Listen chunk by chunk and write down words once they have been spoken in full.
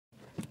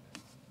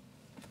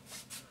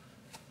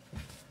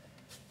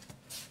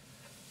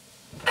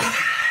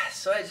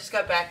So I just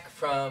got back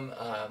from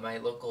my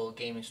local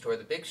gaming store,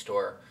 the big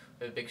store.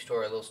 We have a big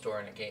store, a little store,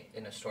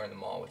 and a store in the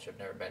mall, which I've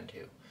never been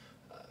to,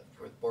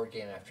 for the board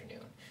game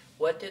afternoon.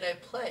 What did I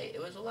play? It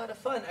was a lot of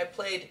fun. I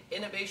played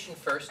Innovation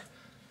first.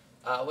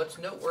 What's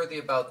noteworthy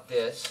about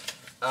this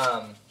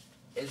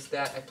is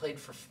that I played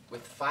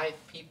with 5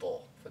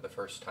 people for the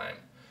first time.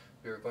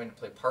 We were going to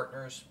play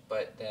partners,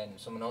 but then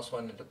someone else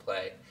wanted to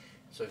play,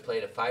 so we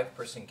played a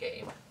 5-person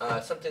game.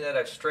 Something that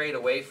I've strayed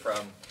away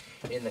from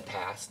in the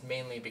past,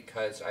 mainly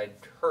because I'd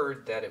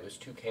heard that it was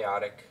too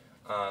chaotic,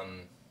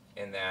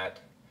 and that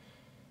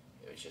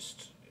it was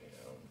just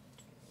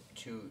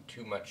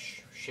too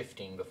much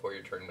shifting before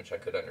your turn, which I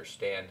could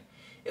understand.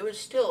 It was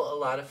still a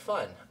lot of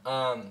fun.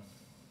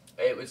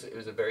 It was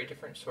a very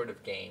different sort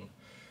of game.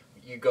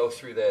 You go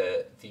through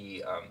the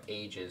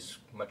ages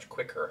much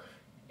quicker,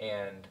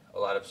 and a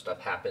lot of stuff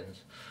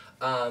happens.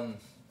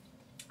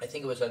 I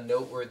think it was a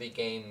noteworthy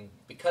game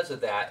because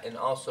of that, and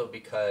also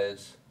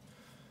because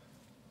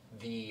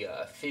the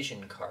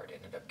fission card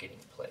ended up getting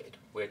played,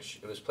 which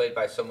it was played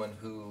by someone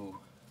who,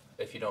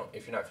 if you're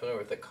not familiar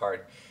with the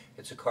card,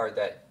 it's a card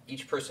that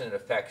each person it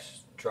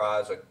affects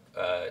draws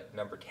a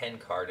number 10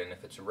 card, and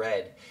if it's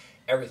red,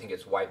 everything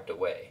gets wiped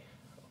away.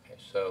 Okay,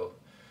 so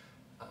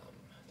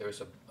there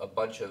was a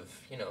bunch of,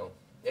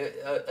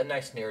 a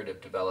nice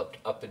narrative developed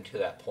up until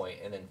that point,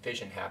 and then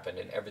fission happened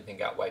and everything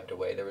got wiped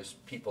away. There was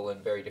people in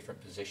very different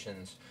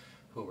positions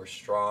who were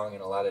strong in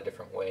a lot of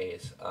different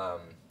ways.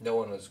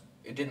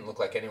 It didn't look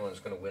like anyone was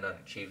going to win on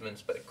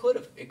achievements, but it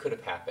could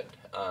have happened.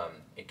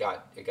 It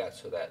got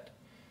so that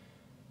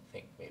I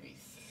think maybe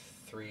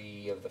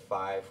 3 of the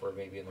 5 were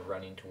maybe in the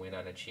running to win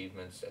on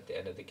achievements at the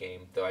end of the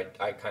game. Though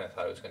I kind of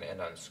thought it was going to end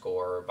on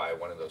score or by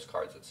one of those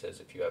cards that says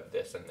if you have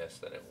this and this,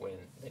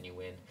 then you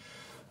win.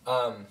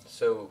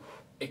 So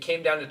it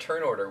came down to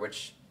turn order,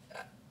 which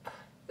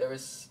there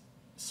was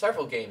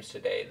several games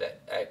today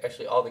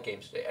actually all the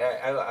games today.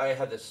 I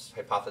have this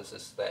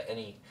hypothesis that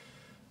any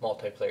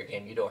multiplayer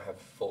game, you don't have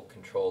full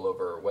control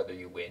over whether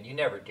you win. You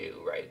never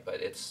do, right? But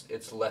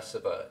it's less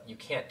of you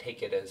can't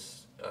take it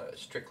as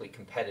strictly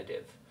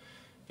competitive,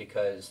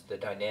 because the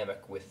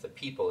dynamic with the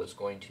people is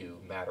going to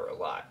matter a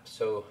lot.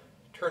 So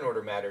turn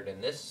order mattered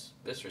in this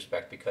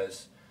respect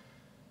because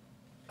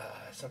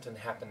something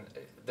happened.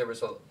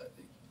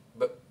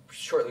 But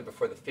shortly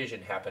before the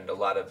fission happened, a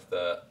lot of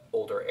the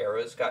older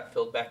eras got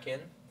filled back in,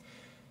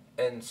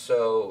 and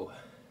so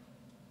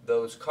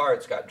those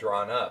cards got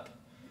drawn up.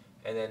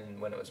 And then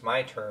when it was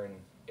my turn,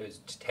 it was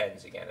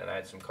 10s again, and I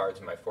had some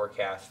cards in my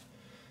forecast,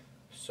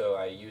 so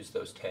I used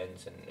those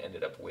 10s and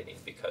ended up winning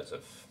because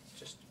of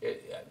just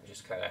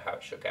kind of how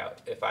it shook out.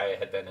 If I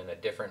had been in a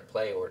different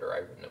play order, I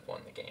wouldn't have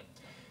won the game.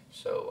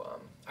 So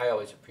I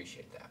always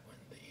appreciate that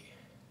when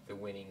the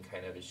winning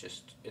kind of is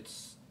just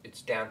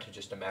it's down to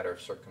just a matter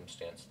of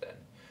circumstance then,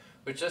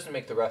 which doesn't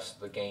make the rest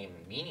of the game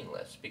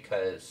meaningless,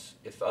 because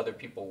if other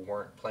people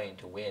weren't playing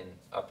to win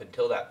up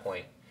until that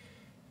point,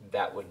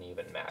 that wouldn't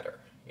even matter.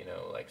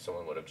 Like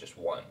someone would have just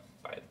won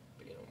by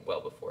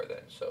well before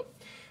then. So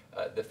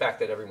the fact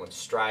that everyone's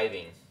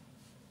striving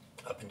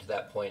up until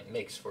that point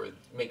makes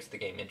the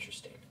game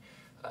interesting.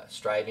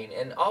 Striving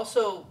and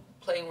also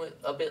playing with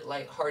a bit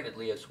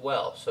lightheartedly as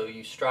well. So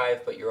you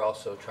strive, but you're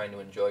also trying to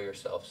enjoy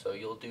yourself. So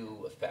you'll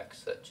do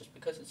effects that just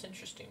because it's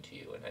interesting to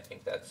you, and I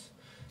think that's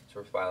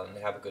worthwhile, and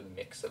to have a good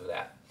mix of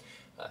that.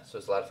 So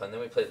it's a lot of fun. Then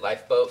we played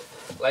Lifeboat.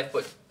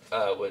 Lifeboat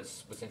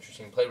was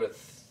interesting. Played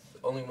with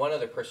only one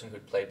other person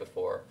who'd played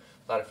before.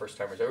 A lot of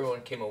first-timers.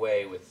 Everyone came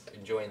away with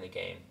enjoying the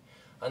game.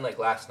 Unlike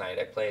last night,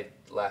 I played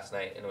last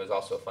night, and it was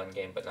also a fun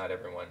game, but not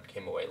everyone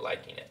came away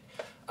liking it.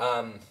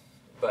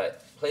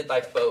 But played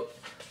Lifeboat,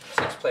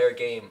 6-player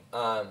game.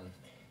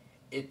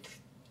 It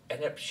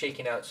ended up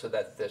shaking out so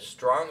that the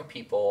strong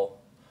people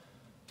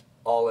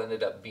all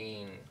ended up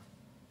being,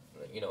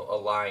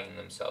 allying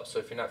themselves. So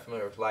if you're not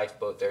familiar with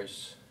Lifeboat,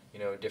 there's,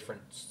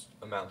 different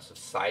amounts of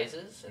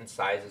sizes, and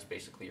size is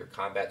basically your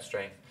combat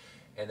strength,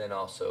 and then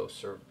also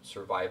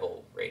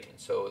survival rating.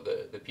 So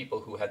the people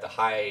who had the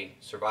high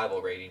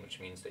survival rating, which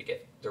means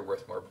they're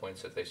worth more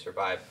points if they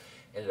survive,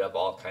 ended up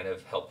all kind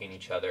of helping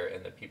each other,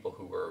 and the people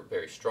who were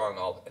very strong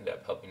all ended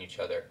up helping each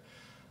other.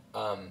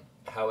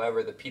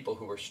 However, the people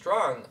who were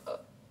strong,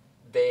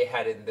 they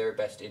had in their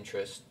best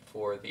interest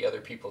for the other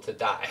people to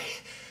die.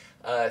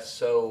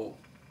 So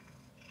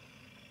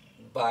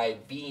by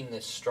being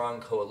this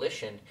strong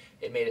coalition,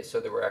 it made it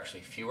so there were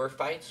actually fewer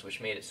fights, which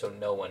made it so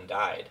no one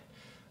died.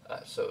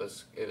 So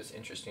it was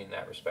interesting in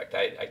that respect.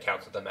 I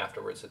counseled them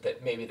afterwards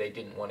that maybe they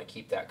didn't want to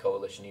keep that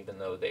coalition, even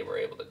though they were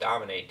able to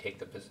dominate, take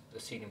the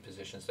seating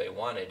positions they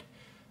wanted.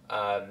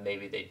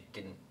 Maybe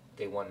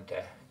they wanted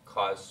to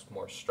cause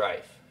more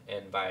strife,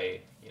 and by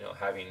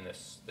having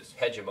this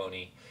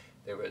hegemony,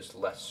 there was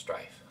less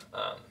strife.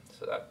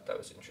 So that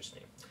was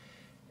interesting.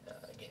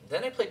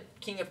 Then I played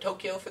King of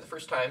Tokyo for the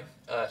first time.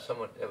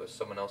 It was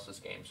someone else's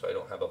game, so I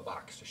don't have a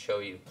box to show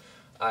you.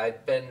 I've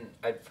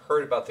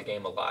heard about the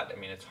game a lot. I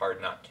mean, it's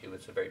hard not to.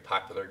 It's a very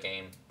popular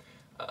game.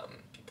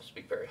 People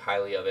speak very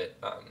highly of it.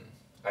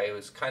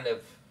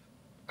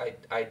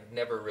 I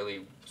never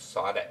really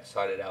sought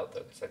it out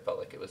though, because I felt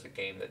like it was a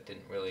game that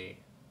didn't really.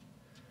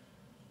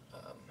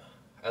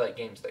 I like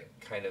games that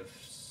kind of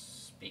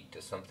speak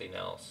to something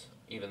else,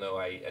 even though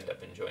I end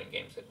up enjoying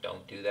games that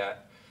don't do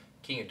that.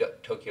 King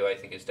of Tokyo, I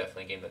think, is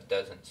definitely a game that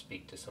doesn't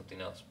speak to something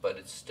else, but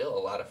it's still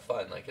a lot of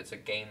fun. Like, it's a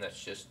game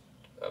that's just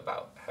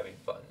about having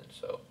fun, and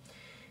so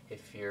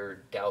if you're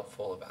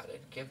doubtful about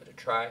it, give it a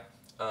try.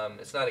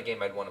 It's not a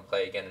game I'd want to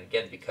play again and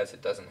again because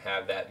it doesn't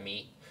have that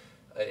meat.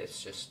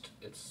 It's just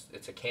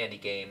it's a candy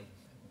game,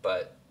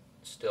 but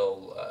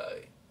still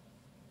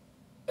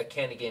a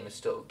candy game is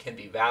still can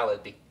be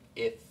valid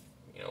if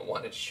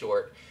one, it's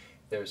short.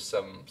 There's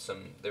some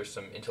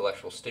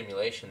intellectual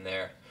stimulation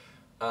there,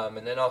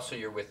 and then also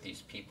you're with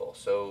these people.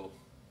 So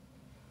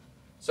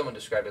someone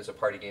described it as a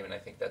party game, and I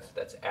think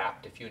that's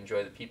apt. If you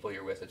enjoy the people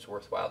you're with, it's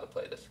worthwhile to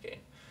play this game.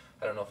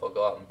 I don't know if I'll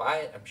go out and buy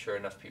it. I'm sure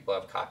enough people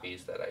have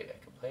copies that I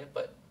can play it,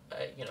 but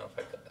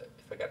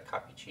if I got a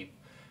copy cheap,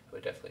 I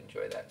would definitely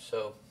enjoy that.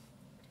 So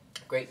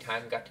great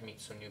time. Got to meet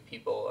some new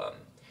people.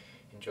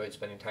 Enjoyed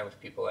spending time with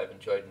people I've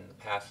enjoyed in the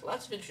past.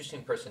 Lots of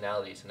interesting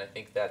personalities, and I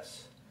think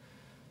that's.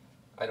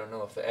 I don't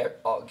know if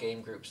all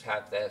game groups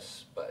have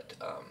this, but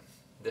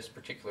this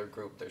particular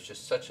group, there's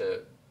just such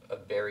a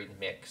varied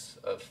mix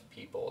of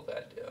people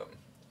that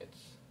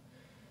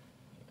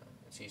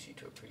it's easy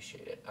to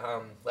appreciate it.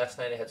 Last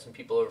night I had some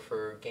people over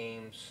for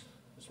games.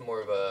 It was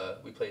more of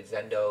we played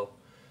Zendo,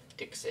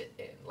 Dixit,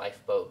 and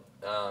Lifeboat,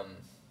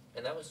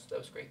 and that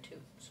was great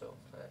too. So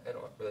I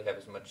don't really have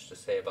as much to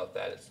say about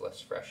that. It's less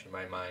fresh in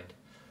my mind,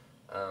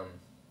 and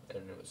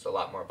it was a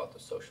lot more about the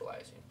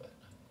socializing, but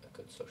a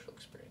good social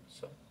experience.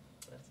 So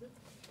that's it.